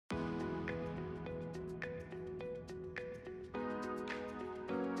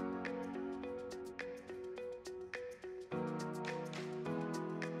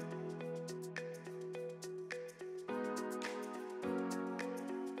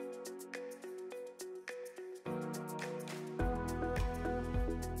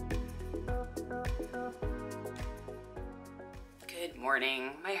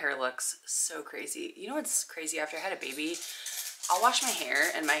morning. My hair looks so crazy. You know what's crazy? After I had a baby, I'll wash my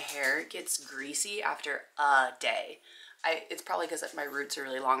hair and my hair gets greasy after a day. It's probably because my roots are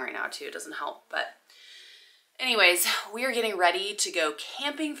really long right now too. It doesn't help. But anyways, we are getting ready to go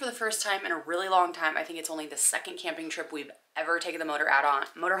camping for the first time in a really long time. I think it's only the second camping trip we've ever taken the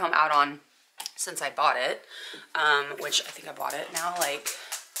motorhome out on since I bought it, which I think I bought it now like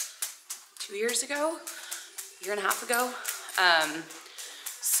 2 years ago, year and a half ago.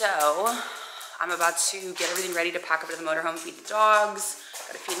 So I'm about to get everything ready to pack up to the motorhome, feed the dogs,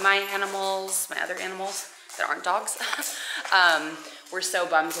 gotta feed my animals, my other animals that aren't dogs. We're so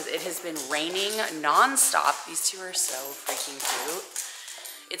bummed because it has been raining nonstop. These two are so freaking cute.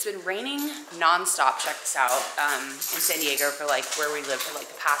 It's been raining nonstop, check this out, in San Diego for like where we live for like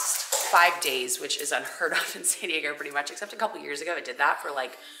the past 5 days, which is unheard of in San Diego pretty much, except a couple years ago it did that for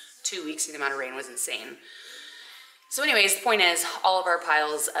like 2 weeks and the amount of rain was insane. So anyways, the point is all of our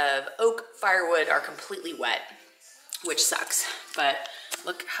piles of oak firewood are completely wet, which sucks, but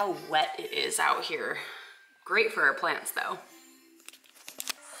look how wet it is out here. Great for our plants though.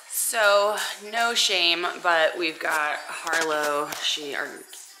 So no shame, but we've got Harlow,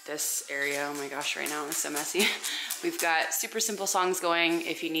 this area, oh my gosh, right now it's so messy. We've got super simple songs going.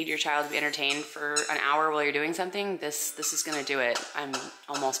 If you need your child to be entertained for an hour while you're doing something, this is gonna do it. I'm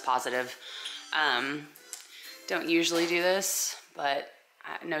almost positive. Don't usually do this, but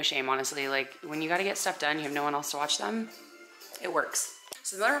no shame, honestly. Like when you gotta get stuff done, you have no one else to watch them, it works.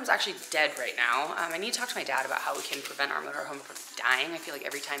 So the motorhome's actually dead right now. I need to talk to my dad about how we can prevent our motorhome from dying. I feel like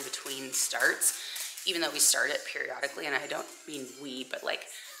every time between starts, even though we start it periodically, and I don't mean we, but like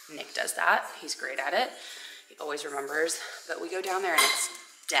Nick does that. He's great at it. He always remembers, but we go down there and it's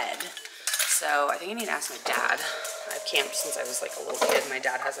dead. So I think I need to ask my dad. I've camped since I was like a little kid. My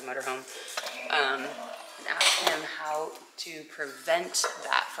dad has a motorhome. And ask him how to prevent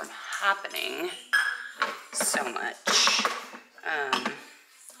that from happening so much.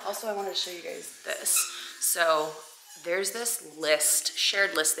 Also, I wanted to show you guys this. So there's this list,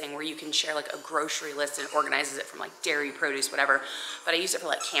 shared list thing where you can share like a grocery list and it organizes it from like dairy, produce, whatever. But I use it for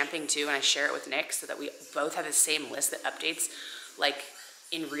like camping too, and I share it with Nick so that we both have the same list that updates like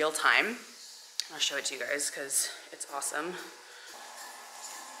in real time. I'll show it to you guys because it's awesome.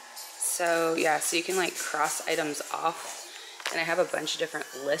 So yeah, so you can like cross items off, and I have a bunch of different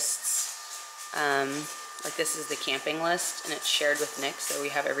lists. Like this is the camping list and it's shared with Nick, so we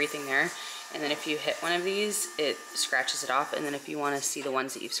have everything there. And then if you hit one of these, it scratches it off. And then if you want to see the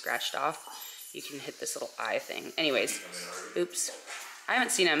ones that you've scratched off, you can hit this little eye thing. Anyways, oops, I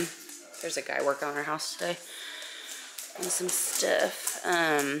haven't seen him. There's a guy working on our house today on some stuff.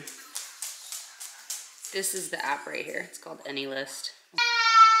 This is the app right here. It's called ANYLIST.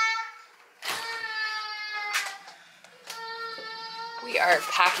 We are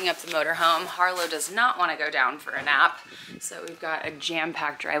packing up the motorhome. Harlow does not want to go down for a nap, so we've got a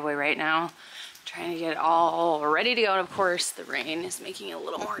jam-packed driveway right now, trying to get it all ready to go. And of course, the rain is making it a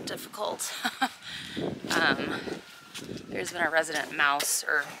little more difficult. There's been a resident mouse,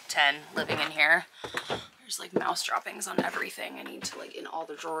 or 10, living in here. There's like mouse droppings on everything. I need to like in all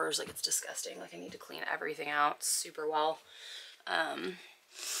the drawers, like it's disgusting. Like I need to clean everything out super well.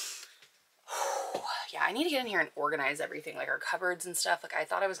 Yeah, I need to get in here and organize everything, like our cupboards and stuff. Like I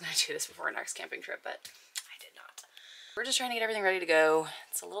thought I was gonna do this before our next camping trip, but I did not. We're just trying to get everything ready to go.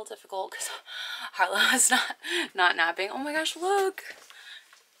 It's a little difficult because Harlow is not napping. Oh my gosh, look.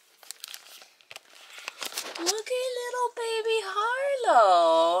 Looky little baby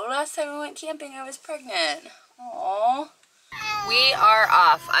Harlow. Last time we went camping, I was pregnant. Aww. We are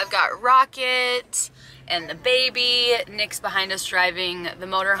off. I've got Rocket and the baby. Nick's behind us driving the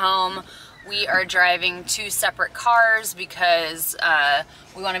motorhome. We are driving 2 separate cars because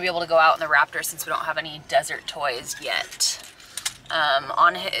we want to be able to go out in the Raptor since we don't have any desert toys yet.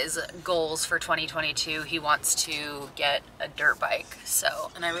 On his goals for 2022, he wants to get a dirt bike.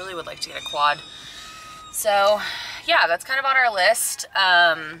 So, and I really would like to get a quad. So yeah, that's kind of on our list.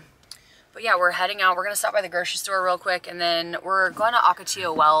 But yeah, we're heading out. We're gonna stop by the grocery store real quick, and then we're going to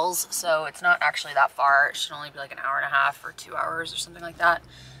Ocotillo Wells. So it's not actually that far. It should only be like an hour and a half or 2 hours or something like that.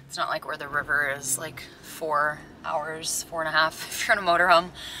 It's not like where the river is like 4 hours, 4.5 if you're on a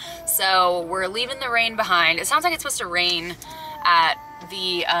motorhome. So we're leaving the rain behind. It sounds like it's supposed to rain at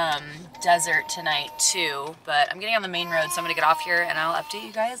the desert tonight too, but I'm getting on the main road, so I'm gonna get off here and I'll update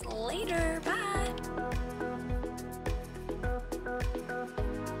you guys later. Bye.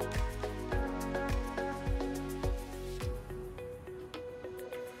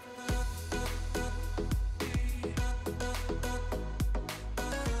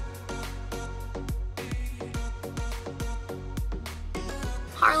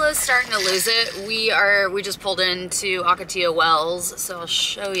 Harlow's starting to lose it. We just pulled into Akatia Wells, so I'll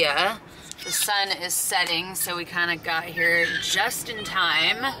show you. The sun is setting, so we kind of got here just in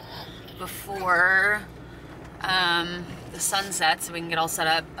time before the sun sets, so we can get all set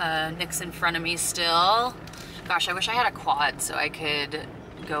up. Nick's in front of me still. Gosh, I wish I had a quad so I could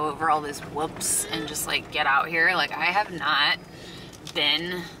go over all this whoops and just like get out here. Like, I have not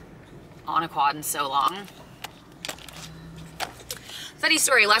been on a quad in so long. Funny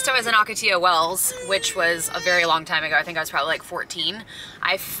story, last time I was in Akatia Wells, which was a very long time ago, I think I was probably like 14,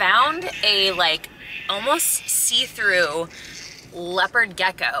 I found a like almost see-through leopard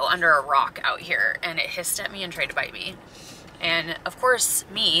gecko under a rock out here, and it hissed at me and tried to bite me. And of course,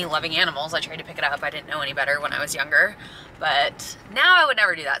 me, loving animals, I tried to pick it up. I didn't know any better when I was younger, but now I would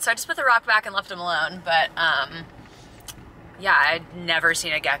never do that. So I just put the rock back and left him alone. But yeah, I'd never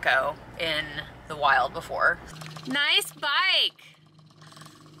seen a gecko in the wild before. Nice bike.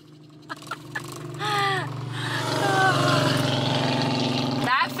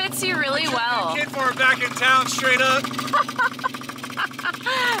 That fits you really well. Kid for her back in town, straight up.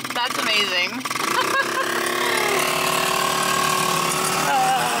 That's amazing.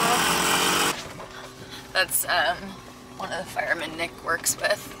 That's one of the firemen Nick works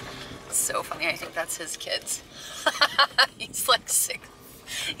with. It's so funny. I think that's his kids. He's like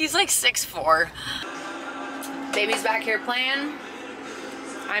 6'4". Baby's back here playing.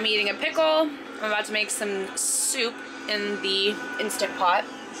 I'm eating a pickle. I'm about to make some soup in the Instant Pot,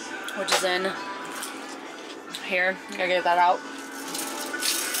 which is in here. Gotta get that out.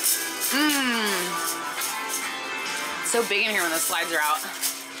 It's so big in here when the slides are out.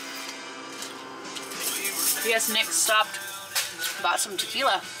 Yes, Nick stopped, bought some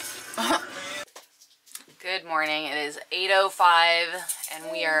tequila. Good morning. It is 8:05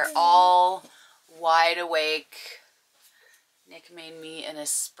 and we are all wide awake. Nick made me an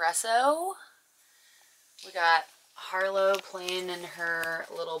espresso. We got Harlow playing in her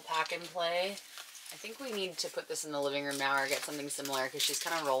little pack and play. I think we need to put this in the living room now or get something similar because she's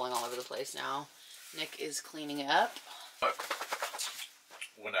kind of rolling all over the place now. Nick is cleaning it up.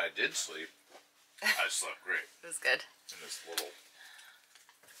 When I did sleep, I slept great. It was good. In this little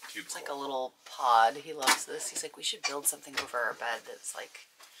cubicle. It's like a little pod. He loves this. He's like, we should build something over our bed that's like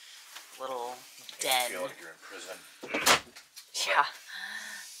a little den. I feel like you're in prison. Yeah.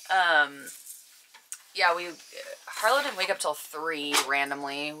 Yeah, Harlow didn't wake up till 3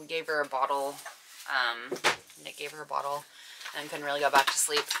 randomly. We gave her a bottle. Nick gave her a bottle and couldn't really go back to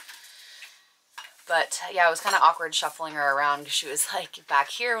sleep. But yeah, it was kind of awkward shuffling her around because she was like back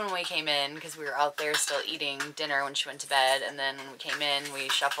here when we came in because we were out there still eating dinner when she went to bed. And then when we came in, we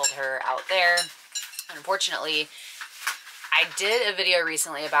shuffled her out there. And unfortunately, I did a video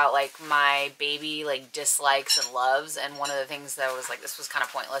recently about like my baby like dislikes and loves, and one of the things that was like this was kind of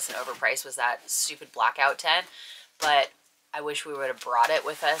pointless and overpriced was that stupid blackout tent. But I wish we would have brought it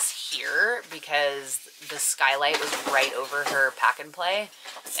with us here because the skylight was right over her pack and play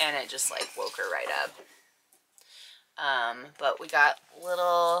and it just like woke her right up. But we got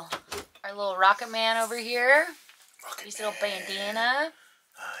our little rocket man over here. His little bandana.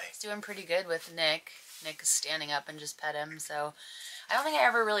 Hi. He's doing pretty good with Nick. Nick is standing up and just pet him. So I don't think I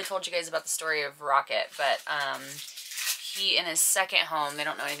ever really told you guys about the story of Rocket, but he, in his second home, they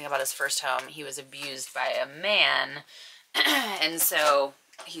don't know anything about his first home, he was abused by a man. And so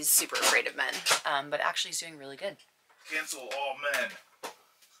he's super afraid of men. But actually he's doing really good. Cancel all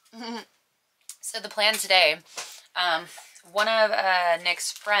men. So the plan today, one of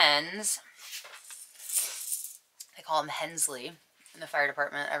Nick's friends, they call him Hensley in the fire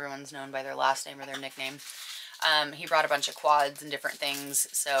department. Everyone's known by their last name or their nickname. He brought a bunch of quads and different things.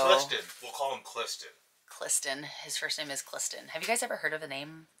 So Kristen. We'll call him Kristen. Kristen. His first name is Kristen. Have you guys ever heard of a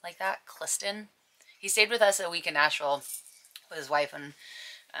name like that? Kristen? He stayed with us a week in Nashville with his wife, and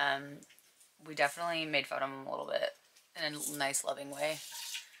we definitely made fun of him a little bit in a nice, loving way.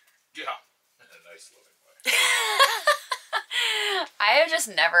 Yeah, in a nice, loving way. I have just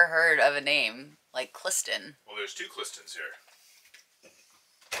never heard of a name like Kristen. Well, there's 2 Kristens here.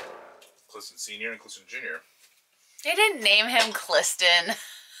 Kristen Sr. and Kristen Jr. They didn't name him Kristen.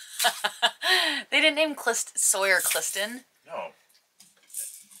 They didn't name Sawyer Kristen. No.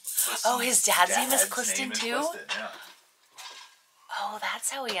 Oh, his dad's name is Kristen too? Kristen, yeah. Oh, that's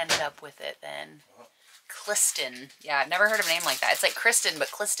how we ended up with it then. Kristen. Yeah, I've never heard of a name like that. It's like Kristen,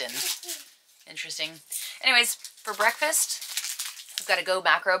 but Kristen. Interesting. Anyways, for breakfast, we've got a Go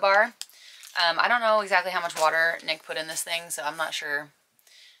macro bar. I don't know exactly how much water Nick put in this thing, so I'm not sure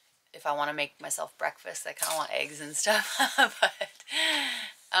if I want to make myself breakfast. I kind of want eggs and stuff, but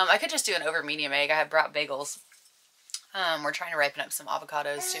I could just do an over medium egg. I have brought bagels. We're trying to ripen up some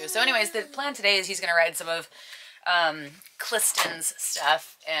avocados too. So anyways, the plan today is he's going to ride some of Kristen's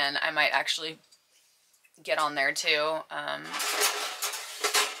stuff, and I might actually get on there too.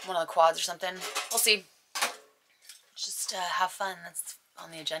 One of the quads or something. We'll see. Just have fun. That's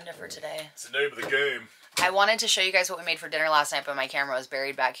on the agenda for today. It's the name of the game. I wanted to show you guys what we made for dinner last night, but my camera was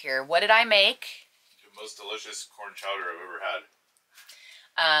buried back here. What did I make? The most delicious corn chowder I've ever had.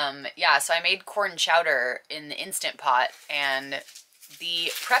 Yeah, so I made corn chowder in the Instant Pot, and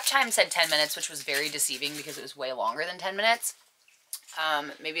the prep time said 10 minutes, which was very deceiving because it was way longer than 10 minutes.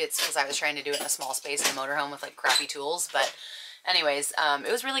 Maybe it's because I was trying to do it in a small space in a motorhome with like crappy tools, but anyways,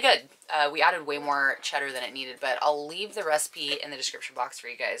 it was really good. We added way more cheddar than it needed, but I'll leave the recipe in the description box for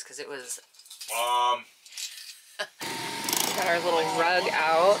you guys because it was... Got our little rug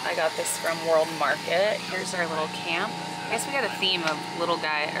out. I got this from World Market. Here's our little camp. I guess we got a theme of little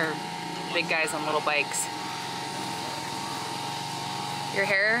guy or big guys on little bikes. Your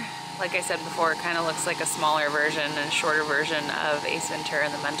hair, like I said before, kind of looks like a smaller version and a shorter version of Ace Ventura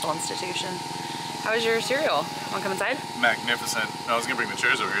in the mental institution. How was your cereal? Want to come inside? Magnificent. No, I was gonna bring the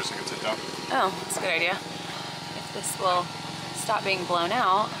chairs over here so I can sit down. Oh, that's a good idea. If this will stop being blown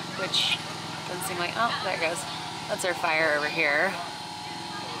out, which doesn't seem like, oh, there it goes. That's our fire over here.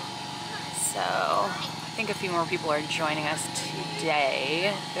 So, I think a few more people are joining us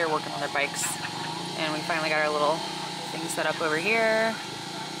today. They're working on their bikes. And we finally got our little thing set up over here.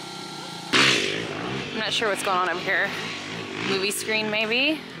 I'm not sure what's going on over here. Movie screen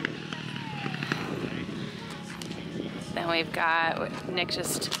maybe? Then we've got, Nick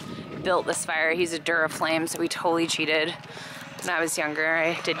just built this fire. He's a Duraflame, so we totally cheated. When I was younger,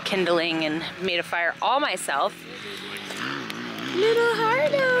 I did kindling and made a fire all myself. Little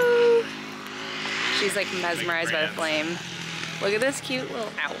Harlow! She's like mesmerized by the flame. Look at this cute little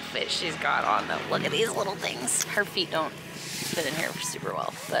outfit she's got on though. Look at these little things. Her feet don't fit in here super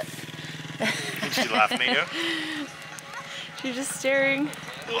well, but... Did she laugh at you? She's just staring.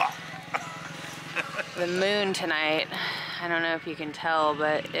 The moon tonight, I don't know if you can tell,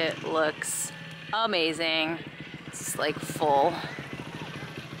 but it looks amazing. It's like full.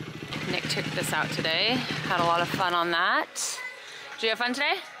 Nick took this out today. Had a lot of fun on that. Did you have fun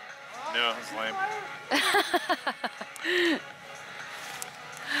today? No, it's lame.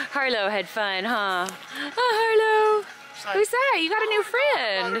 Harlow had fun, huh? Oh, Harlow. Who's that? You got a new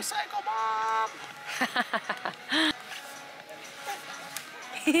friend. Motorcycle mom.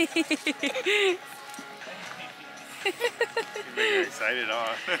 You're excited,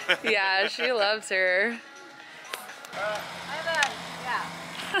 huh? Yeah, she loves her. Yeah.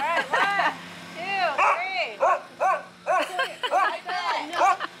 All right, 1,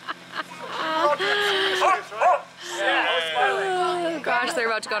 2, 3. Oh gosh, they're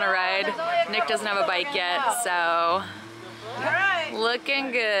about to go on a ride. Nick doesn't have a bike yet, so All right.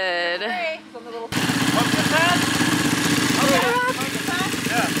 looking good. Bye.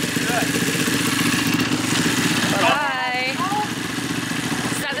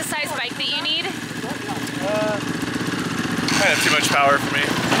 Is that the size bike that you need? Kind of too much power for me.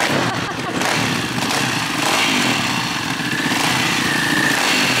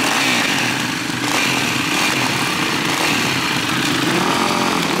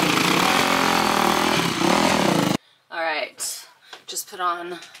 Alright, just put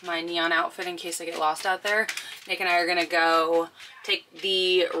on my neon outfit in case I get lost out there. Nick and I are gonna go take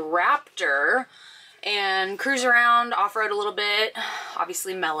the Raptor and cruise around, off-road a little bit,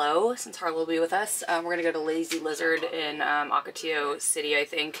 obviously mellow since Harlow will be with us. We're gonna go to Lazy Lizard in Ocotillo City, I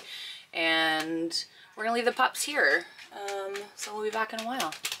think, and we're gonna leave the pups here. So we'll be back in a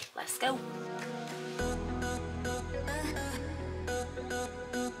while. Let's go.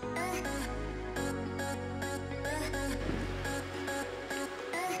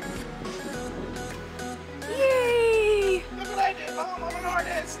 Yay! Look what I did, Mom, I'm an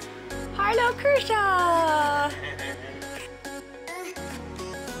artist. Harlow Kershaw!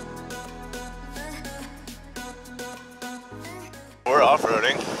 We're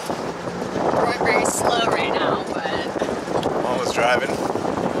off-roading. We're going very slow right now, but... Mom was driving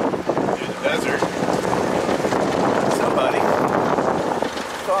through the desert. Somebody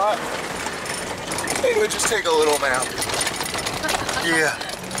thought they would just take a little nap. Yeah.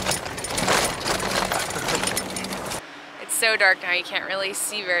 It's so dark now you can't really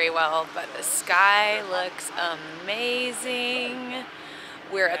see very well, but the sky looks amazing.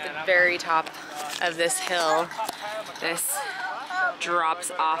 We're at the very top of this hill. This drops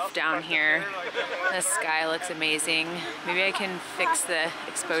off down here. The sky looks amazing. Maybe I can fix the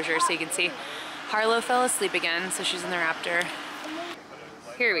exposure so you can see. Harlow fell asleep again, so she's in the Raptor.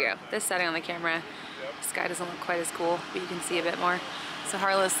 Here we go. This setting on the camera The sky doesn't look quite as cool, but you can see a bit more. So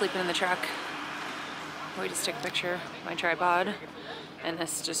Harlow's sleeping in the truck. We just took a picture of my tripod, and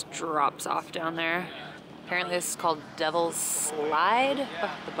this just drops off down there. Apparently this is called Devil's Slide.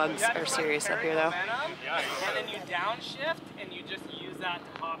 Oh, the bugs are serious up here though. And then you downshift and you just use that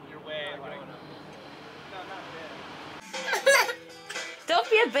to pop your way. Like, Don't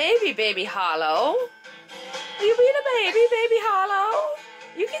be a baby, baby Harlow. Are you being a baby, baby Harlow?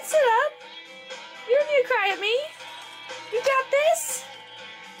 You can sit up. You don't need to cry at me. You got this?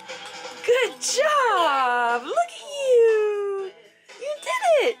 Good job. Look at you. You did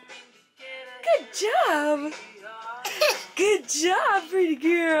it. Good job. Good job, pretty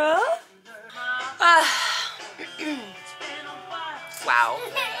girl. Wow.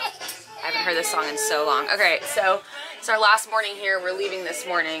 I haven't heard this song in so long. Okay, so it's our last morning here. We're leaving this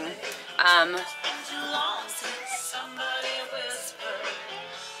morning.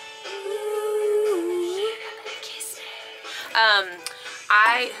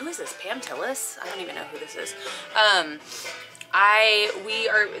 Who is this? Pam Tillis? I don't even know who this is. We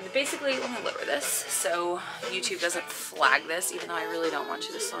are basically, let me lower this so YouTube doesn't flag this, even though I really don't want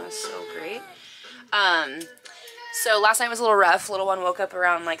to. This song is so great. So last night was a little rough. Little one woke up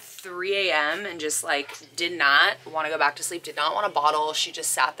around like 3 a.m. and just like did not want to go back to sleep, did not want a bottle. She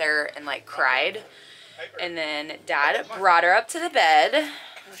just sat there and like cried. And then Dad brought her up to the bed.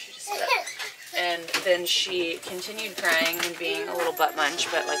 Oh, she just sat up. And then she continued crying and being a little butt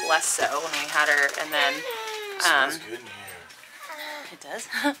munch, but like less so when we had her. And then smells good in here. it does.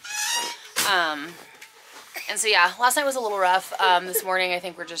 And so yeah, last night was a little rough. This morning I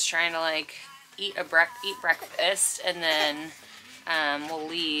think we're just trying to like eat breakfast, and then we'll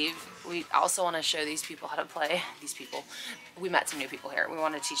leave. We also want to show these people how to play. These people, we met some new people here. We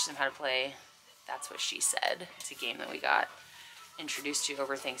want to teach them how to play That's What She Said. It's a game that we got introduced to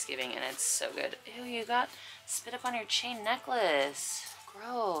over Thanksgiving, and it's so good. Ew, you got spit up on your chain necklace.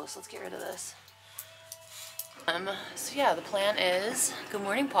 Gross. Let's get rid of this. So yeah, the plan is, good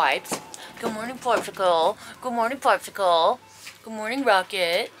morning Pipes, good morning Popsicle, good morning Popsicle, good morning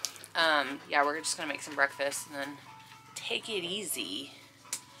Rocket. Yeah, we're just gonna make some breakfast and then take it easy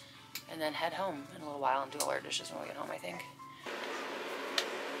and then head home in a little while and do all our dishes when we get home, I think.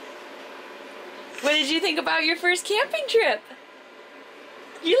 What did you think about your first camping trip?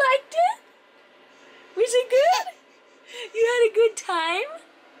 You liked it? Was it good? You had a good time?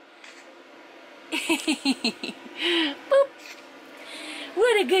 Boop.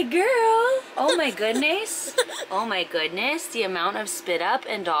 What a good girl. Oh my goodness. Oh my goodness. The amount of spit up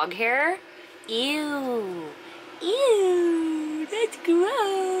and dog hair. Ew. Ew. That's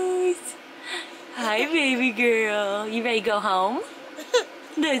gross. Hi, baby girl. You ready to go home?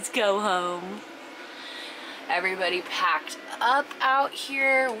 Let's go home. Everybody packed up out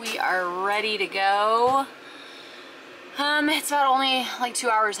here. We are ready to go. It's about only like 2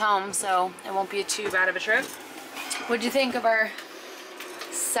 hours home, so it won't be too bad of a trip. What'd you think of our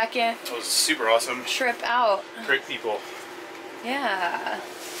second It was super awesome. trip out? Great people. Yeah.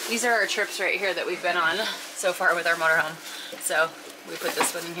 These are our trips right here that we've been on so far with our motorhome. So we put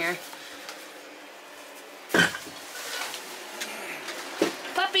this one in here.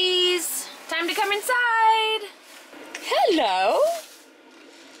 Puppies! Time to come inside! Hello!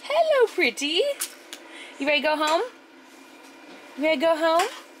 Hello, pretty! You ready to go home? You ready to go home?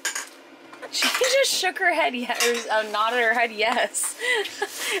 She just shook her head yes, or nodded her head yes.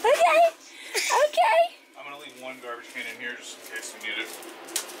 Okay, okay. I'm gonna leave one garbage can in here just in case we need it.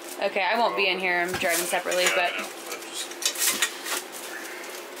 Okay, I won't be in here. I'm driving separately, Yeah, but... I know, but just...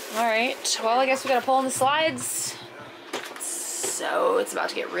 Alright, well, I guess we gotta pull in the slides. So, it's about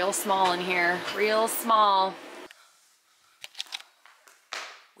to get real small in here. Real small.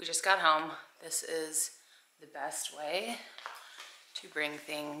 We just got home. This is the best way to bring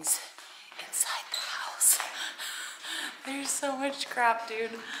things inside the house. There's so much crap,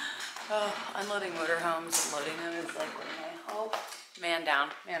 dude. Oh, unloading motorhomes and loading them is like one of my, oh, man down,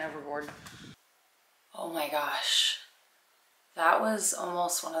 man overboard. Oh my gosh. That was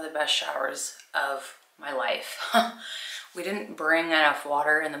almost one of the best showers of my life. We didn't bring enough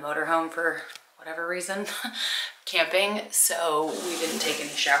water in the motorhome for whatever reason, camping, so we didn't take any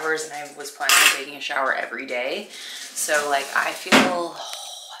showers, and I was planning on taking a shower every day. So like I feel like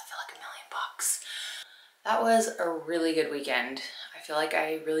 $1 million. That was a really good weekend. I feel like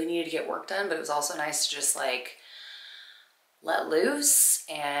I really needed to get work done, but it was also nice to just like let loose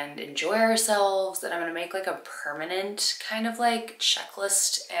and enjoy ourselves. That I'm gonna make like a permanent kind of like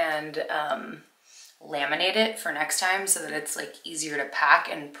checklist and laminate it for next time so that it's like easier to pack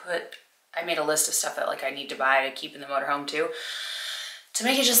and put. I made a list of stuff that like I need to buy to keep in the motorhome too. to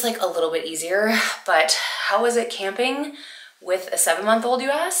make it just like a little bit easier. But how was it camping with a 7-month-old, you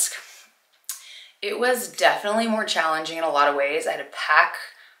ask? It was definitely more challenging in a lot of ways. I had to pack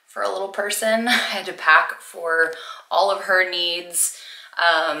for a little person. I had to pack for all of her needs,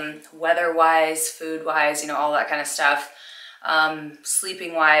 weather-wise, food-wise, you know, all that kind of stuff.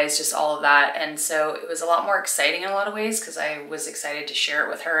 Sleeping-wise, just all of that. And so it was a lot more exciting in a lot of ways because I was excited to share it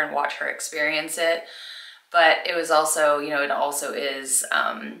with her and watch her experience it. But it was also, you know, it also is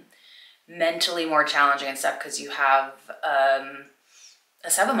mentally more challenging and stuff because you have a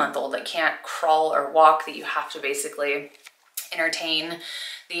 7-month-old that can't crawl or walk, that you have to basically entertain.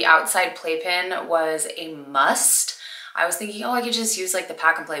 The outside playpen was a must. I was thinking, oh, I could just use like the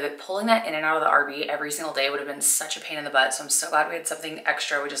pack and play, but pulling that in and out of the RV every single day would have been such a pain in the butt. So I'm so glad we had something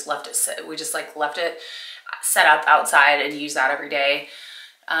extra. We just left it set up outside and use that every day.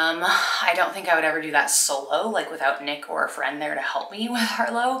 I don't think I would ever do that solo, like without Nick or a friend there to help me with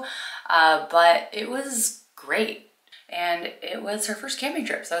Harlow. But it was great. And it was her first camping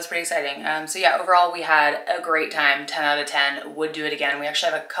trip, so that was pretty exciting. So yeah, overall we had a great time, 10 out of 10, would do it again. We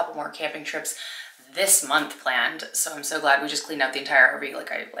actually have a couple more camping trips this month planned, so I'm so glad we just cleaned out the entire RV.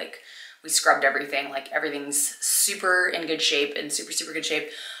 We scrubbed everything, like everything's super in good shape and super good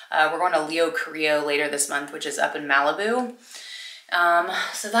shape. We're going to Leo Carrillo later this month, which is up in Malibu.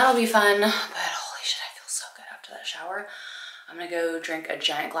 So that'll be fun, but holy shit, I feel so good after that shower. I'm gonna go drink a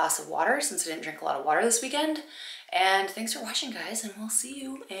giant glass of water since I didn't drink a lot of water this weekend. And thanks for watching, guys, and we'll see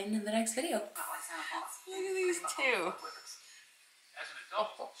you in the next video. Look at these two. As an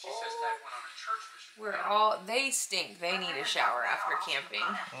adult, she says Dad went on a church mission. They stink. They need a shower after camping.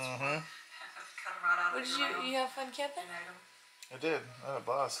 Mm-hmm. What did you have fun camping? I did. I had a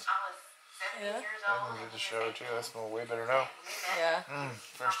blast. Yeah. I needed a shower too. I smell way better now. Yeah.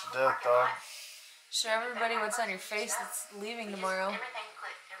 Fresh to death, dog. Show everybody what's on your face that's leaving tomorrow. Everything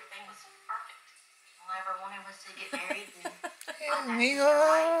clicked. Everything was perfect. All I ever wanted was to get married. In the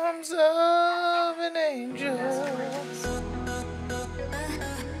arms of